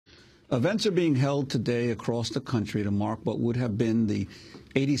Events are being held today across the country to mark what would have been the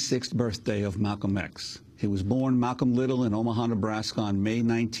 86th birthday of Malcolm X. He was born Malcolm Little in Omaha, Nebraska on May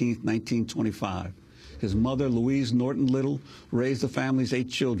 19, 1925. His mother, Louise Norton Little, raised the family's 8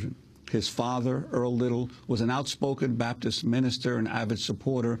 children. His father, Earl Little, was an outspoken Baptist minister and avid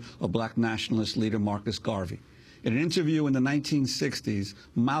supporter of black nationalist leader Marcus Garvey. In an interview in the 1960s,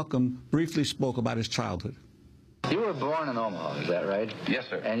 Malcolm briefly spoke about his childhood. You were born in Omaha, is that right? Yes,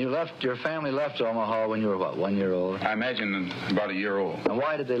 sir. And your family left Omaha when you were, what, 1 year old? I imagine about a year old. And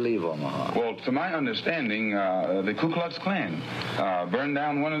why did they leave Omaha? Well, to my understanding, the Ku Klux Klan burned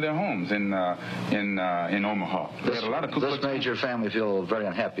down one of their homes in Omaha. This made your family feel very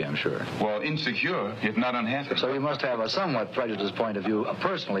unhappy, I'm sure. Well, insecure, if not unhappy. So you must have a somewhat prejudiced point of view, a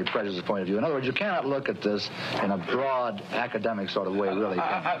personally prejudiced point of view. In other words, you cannot look at this in a broad academic sort of way, really.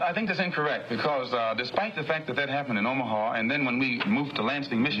 I think that's incorrect, because despite the fact that that happened in Omaha, and then when we moved to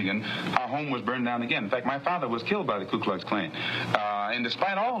Lansing, Michigan, our home was burned down again. In fact, my father was killed by the Ku Klux Klan. And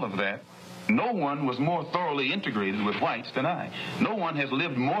despite all of that, no one was more thoroughly integrated with whites than I. No one has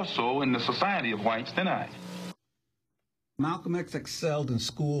lived more so in the society of whites than I. Malcolm X excelled in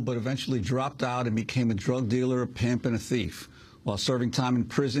school, but eventually dropped out and became a drug dealer, a pimp, and a thief. While serving time in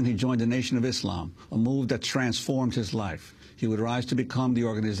prison, he joined the Nation of Islam, a move that transformed his life. He would rise to become the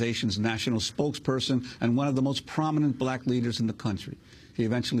organization's national spokesperson and one of the most prominent black leaders in the country. He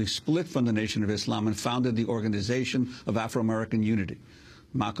eventually split from the Nation of Islam and founded the Organization of Afro-American Unity.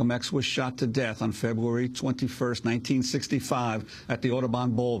 Malcolm X was shot to death on February 21, 1965, at the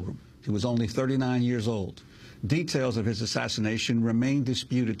Audubon Ballroom. He was only 39 years old. Details of his assassination remain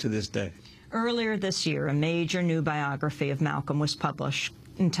disputed to this day. Earlier this year, a major new biography of Malcolm was published,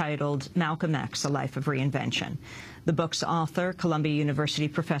 entitled Malcolm X, A Life of Reinvention. The book's author, Columbia University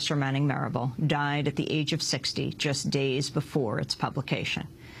professor Manning Marable, died at the age of 60, just days before its publication.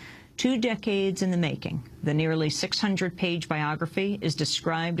 2 decades in the making, the nearly 600-page biography is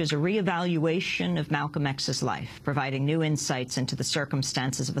described as a reevaluation of Malcolm X's life, providing new insights into the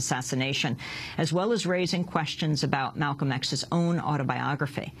circumstances of assassination, as well as raising questions about Malcolm X's own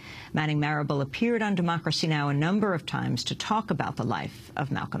autobiography. Manning Marable appeared on Democracy Now! A number of times to talk about the life of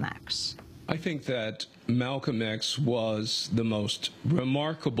Malcolm X. I think that Malcolm X was the most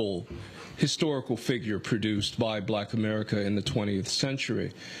remarkable historical figure produced by black America in the 20th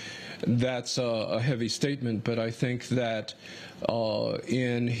century. That's a heavy statement, but I think that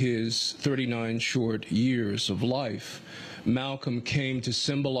in his 39 short years of life, Malcolm came to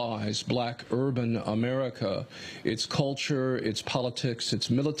symbolize black urban America, its culture, its politics, its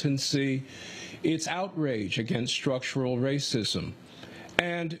militancy, its outrage against structural racism.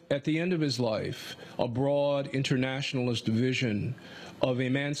 And at the end of his life, a broad internationalist vision of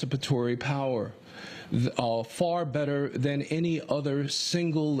emancipatory power, far better than any other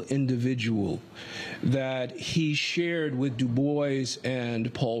single individual, that he shared with Du Bois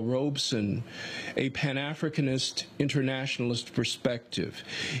and Paul Robeson a Pan-Africanist internationalist perspective.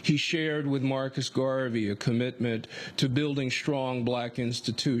 He shared with Marcus Garvey a commitment to building strong black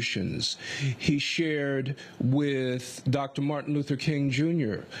institutions. He shared with Dr. Martin Luther King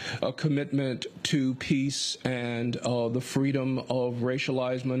Jr. a commitment to peace and the freedom of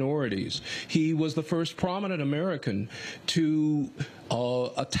racialized minorities. He was the first prominent American to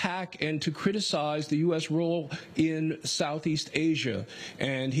attack and to criticize the U.S. role in Southeast Asia,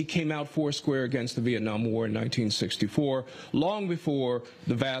 and he came out foursquare against the Vietnam War in 1964, long before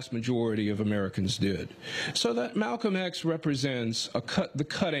the vast majority of Americans did. So that Malcolm X represents the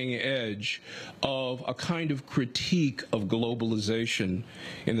cutting edge of a kind of critique of globalization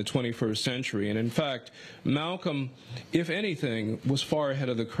in the 21st century, and in fact, Malcolm, if anything, was far ahead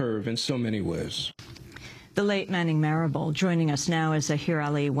of the curve in so many ways. The late Manning Marable. Joining us now is Zaheer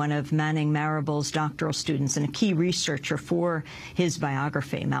Ali, one of Manning Marable's doctoral students and a key researcher for his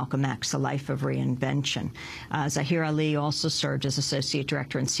biography, Malcolm X, A Life of Reinvention. Zaheer Ali also served as Associate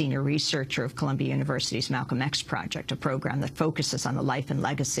Director and Senior Researcher of Columbia University's Malcolm X Project, a program that focuses on the life and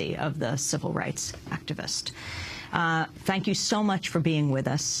legacy of the civil rights activist. Thank you so much for being with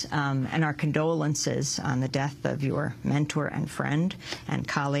us, and our condolences on the death of your mentor and friend and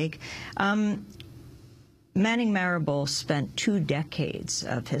colleague. Manning Marable spent 2 decades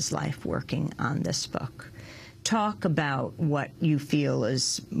of his life working on this book. Talk about what you feel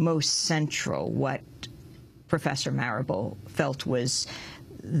is most central, what Professor Marable felt was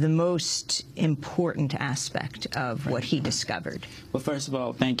the most important aspect of what he discovered? Well, first of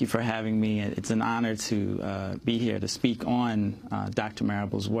all, thank you for having me. It's an honor to be here to speak on Dr.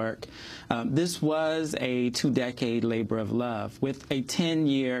 Marable's work. This was a 2-decade labor of love with a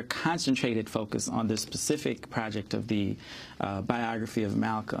 10-year concentrated focus on the specific project of the biography of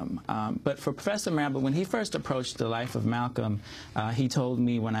Malcolm. But for Professor Marable, when he first approached the life of Malcolm, he told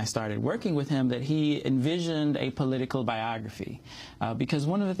me when I started working with him that he envisioned a political biography. Because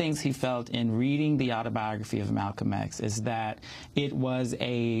one of the things he felt in reading the autobiography of Malcolm X is that it was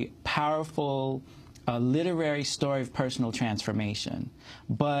a powerful literary story of personal transformation.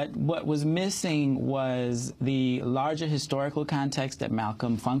 But what was missing was the larger historical context that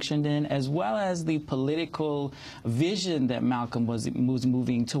Malcolm functioned in, as well as the political vision that Malcolm was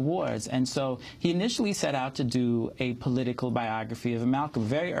moving towards. And so he initially set out to do a political biography of Malcolm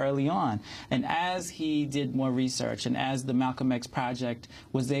very early on. And as he did more research and as the Malcolm X project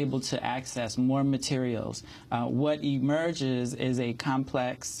was able to access more materials, what emerges is a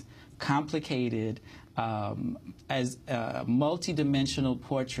complex, complicated, as a multi-dimensional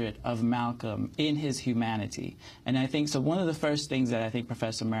portrait of Malcolm in his humanity. And I think, so one of the first things that I think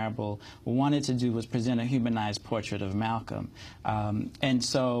Professor Marable wanted to do was present a humanized portrait of Malcolm. And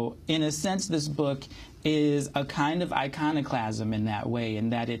so, in a sense, this book is a kind of iconoclasm in that way, in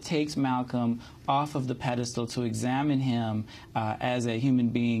that it takes Malcolm off of the pedestal to examine him as a human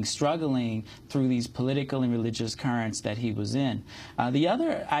being struggling through these political and religious currents that he was in. The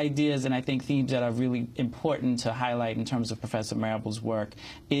other ideas and I think themes that are really important to highlight in terms of Professor Marable's work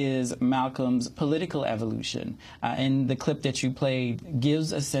is Malcolm's political evolution. And the clip that you played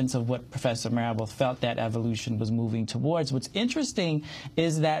gives a sense of what Professor Marable felt that evolution was moving towards. What's interesting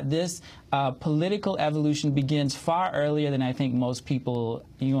is that this political evolution begins far earlier than I think most people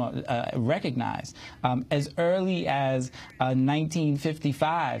recognize. As early as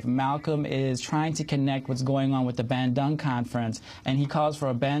 1955, Malcolm is trying to connect what's going on with the Bandung Conference, and he calls for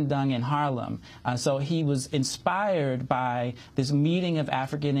a Bandung in Harlem. So he was inspired by this meeting of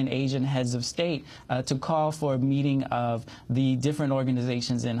African and Asian heads of state to call for a meeting of the different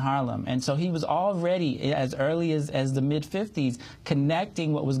organizations in Harlem. And so he was already, as early as the mid-50s,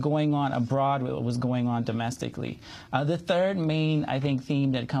 connecting what was going on abroad with what was going on domestically. The third main, I think,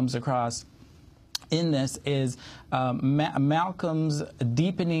 theme that comes across in this is Malcolm's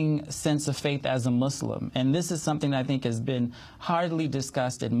deepening sense of faith as a Muslim. And this is something that I think has been hardly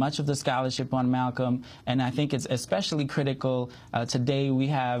discussed in much of the scholarship on Malcolm, and I think it's especially critical. Today we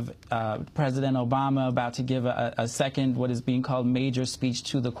have President Obama about to give a second, what is being called major speech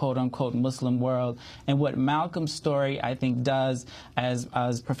to the quote-unquote Muslim world. And what Malcolm's story, I think, does,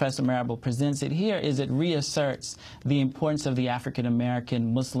 as Professor Marable presents it here, is it reasserts the importance of the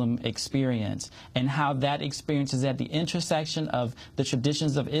African-American Muslim experience and how that experience is at the intersection of the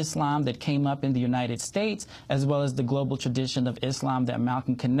traditions of Islam that came up in the United States, as well as the global tradition of Islam that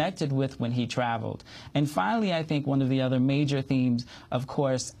Malcolm connected with when he traveled. And finally, I think one of the other major themes, of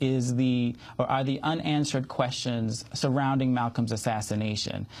course, is are the unanswered questions surrounding Malcolm's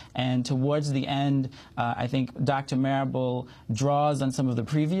assassination. And towards the end, I think Dr. Marable draws on some of the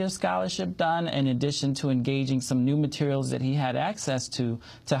previous scholarship done, in addition to engaging some new materials that he had access to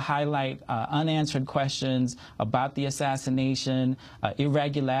highlight unanswered questions about the assassination,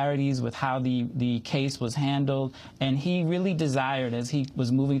 irregularities with how the case was handled, and he really desired, as he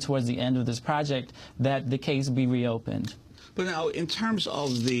was moving towards the end of this project, that the case be reopened. But now, in terms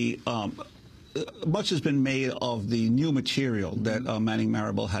of the much has been made of the new material that Manning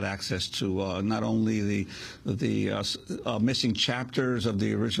Marable had access to, not only the missing chapters of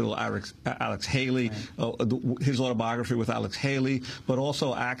the original Alex Haley, right, his autobiography with Alex Haley, but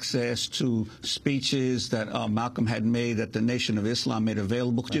also access to speeches that Malcolm had made that the Nation of Islam made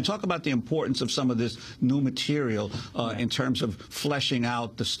available. Could you talk about the importance of some of this new material in terms of fleshing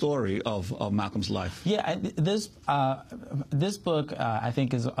out the story of Malcolm's life? Yeah, this book, I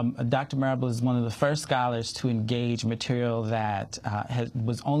think, is Dr. Marable is one of the first scholars to engage material that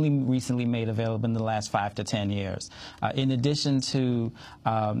was only recently made available in the last 5 to 10 years. In addition to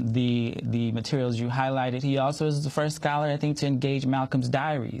the materials you highlighted, he also is the first scholar, I think, to engage Malcolm's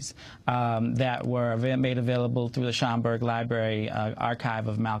diaries that were made available through the Schomburg Library archive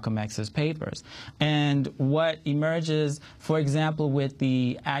of Malcolm X's papers. And what emerges, for example, with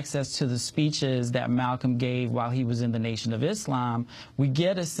the access to the speeches that Malcolm gave while he was in the Nation of Islam, we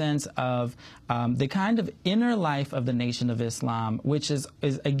get a sense of the kind of inner life of the Nation of Islam, which is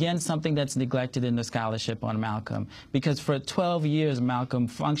again something that's neglected in the scholarship on Malcolm, because for 12 years Malcolm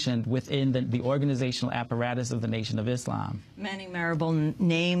functioned within the organizational apparatus of the Nation of Islam. Manning Marable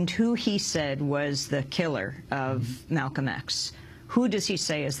named who he said was the killer of Malcolm X. Who does he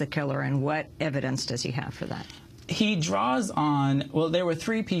say is the killer, and what evidence does he have for that? He draws on, well, there were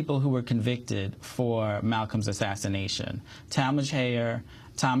three people who were convicted for Malcolm's assassination: Talmadge Hayer,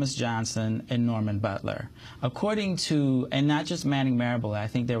 Thomas Johnson, and Norman Butler. According to, and not just Manning Marable, I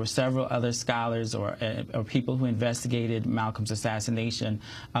think there were several other scholars or people who investigated Malcolm's assassination.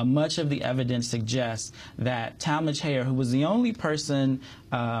 Much of the evidence suggests that Talmadge Hayer, who was the only person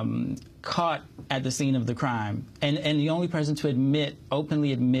caught at the scene of the crime, and the only person to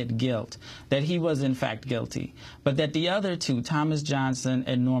openly admit guilt, that he was in fact guilty. But that the other two, Thomas Johnson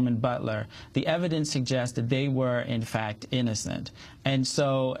and Norman Butler, the evidence suggests that they were in fact innocent. And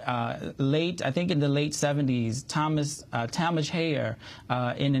so I think in the late 70s, Talmadge Hayer,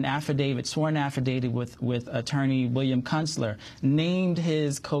 in an affidavit, sworn affidavit with attorney William Kunstler, named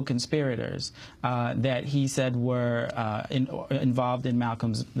his co-conspirators that he said were involved in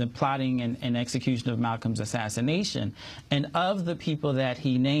the plotting and execution of Malcolm's assassination. And of the people that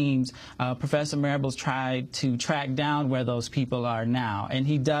he names, Professor Marable's tried to track down where those people are now. And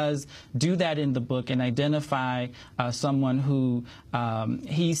he does do that in the book and identify someone who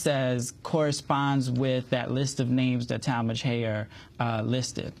he says corresponds with that list of names that Talmadge Hayer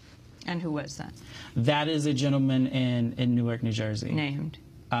listed. And who was that? That is a gentleman in Newark, New Jersey. Named?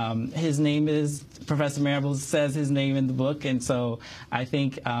 His name is, Professor Marable says his name in the book, and so I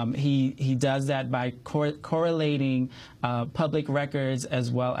think he does that by correlating public records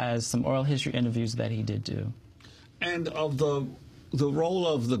as well as some oral history interviews that he did do. And of the role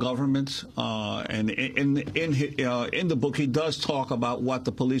of the government, and in the book, he does talk about what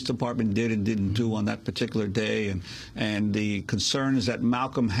the police department did and didn't do on that particular day, and the concerns that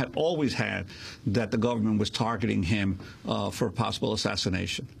Malcolm had always had that the government was targeting him for possible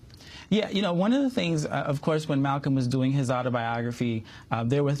assassination. Yeah, you know, one of the things, of course, when Malcolm was doing his autobiography,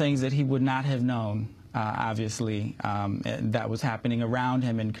 there were things that he would not have known. Obviously, that was happening around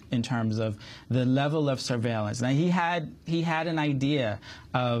him in terms of the level of surveillance. Now, he had an idea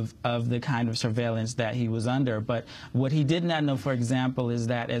of the kind of surveillance that he was under, but what he did not know, for example, is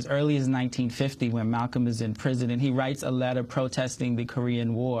that as early as 1950, when Malcolm is in prison and he writes a letter protesting the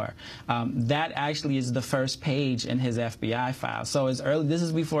Korean War, that actually is the first page in his FBI file. So as early, this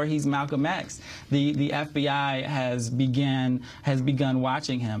is before he's Malcolm X. The FBI has begun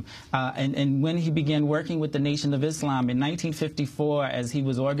watching him, and when he began working with the Nation of Islam in 1954, as he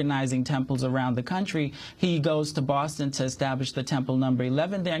was organizing temples around the country, he goes to Boston to establish the temple number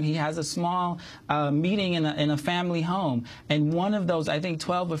 11 there, and he has a small meeting in a family home, and one of those, I think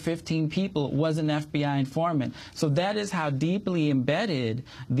 12 or 15 people, was an FBI informant. So that is how deeply embedded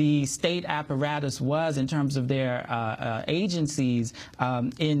the state apparatus was in terms of their agencies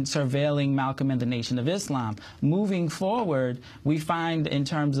in surveilling Malcolm and the Nation of Islam. Moving forward, we find, in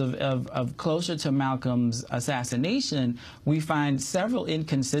terms of closer to Malcolm's assassination, we find several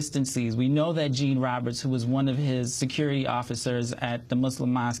inconsistencies. We know that Gene Roberts, who was one of his security officers at the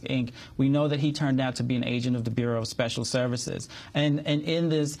Muslim Mosque, Inc., we know that he turned out to be an agent of the Bureau of Special Services. And in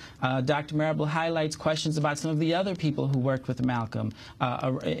this, Dr. Marable highlights questions about some of the other people who worked with Malcolm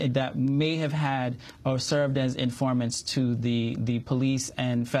that may have had or served as informants to the police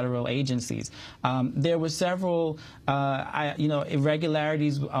and federal agencies. There were several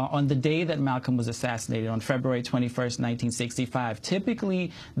irregularities on the day that Malcolm was assassinated, on February 21st, 1965.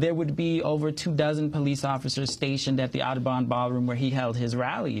 Typically, there would be over 24 police officers stationed at the Audubon Ballroom where he held his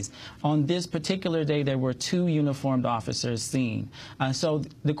rallies. On this particular day, there were 2 uniformed officers seen. So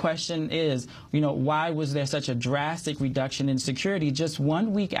the question is, why was there such a drastic reduction in security just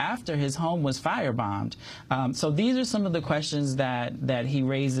 1 week after his home was firebombed? So these are some of the questions that he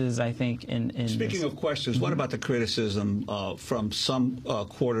raises, I think, in Speaking of questions, what about the criticism from some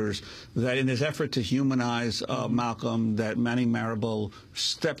quarters that in his effort to humanize Malcolm, that Manning Marable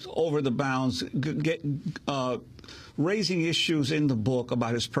stepped over the bounds, raising issues in the book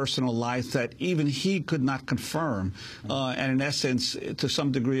about his personal life that even he could not confirm, and in essence, to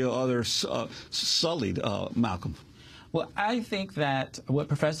some degree or others, sullied Malcolm? Well, I think that what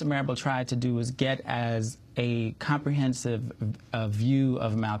Professor Marable tried to do was get as a comprehensive view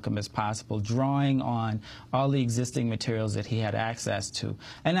of Malcolm as possible, drawing on all the existing materials that he had access to.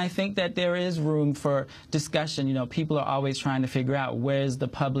 And I think that there is room for discussion. People are always trying to figure out where's the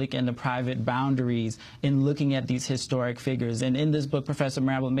public and the private boundaries in looking at these historic figures. And in this book, Professor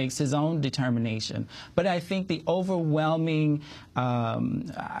Marable makes his own determination. But I think the overwhelming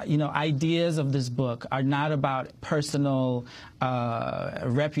ideas of this book are not about personal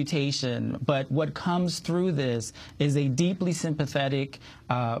reputation, but what comes through through this is a deeply sympathetic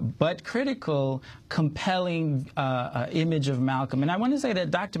but critical, compelling image of Malcolm. And I want to say that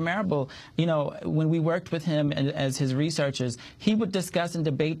Dr. Marable, you know, when we worked with him as his researchers, he would discuss and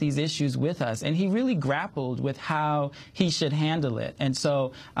debate these issues with us, and he really grappled with how he should handle it. And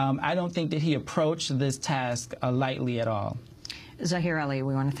so I don't think that he approached this task lightly at all. Zaheer Ali,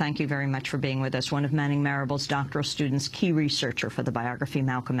 we want to thank you very much for being with us, one of Manning Marable's doctoral students, key researcher for the biography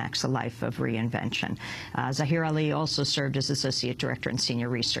Malcolm X, A Life of Reinvention. Zaheer Ali also served as Associate Director and Senior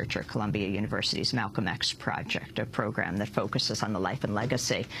Researcher at Columbia University's Malcolm X Project, a program that focuses on the life and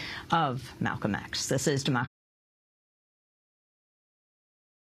legacy of Malcolm X. This is Democracy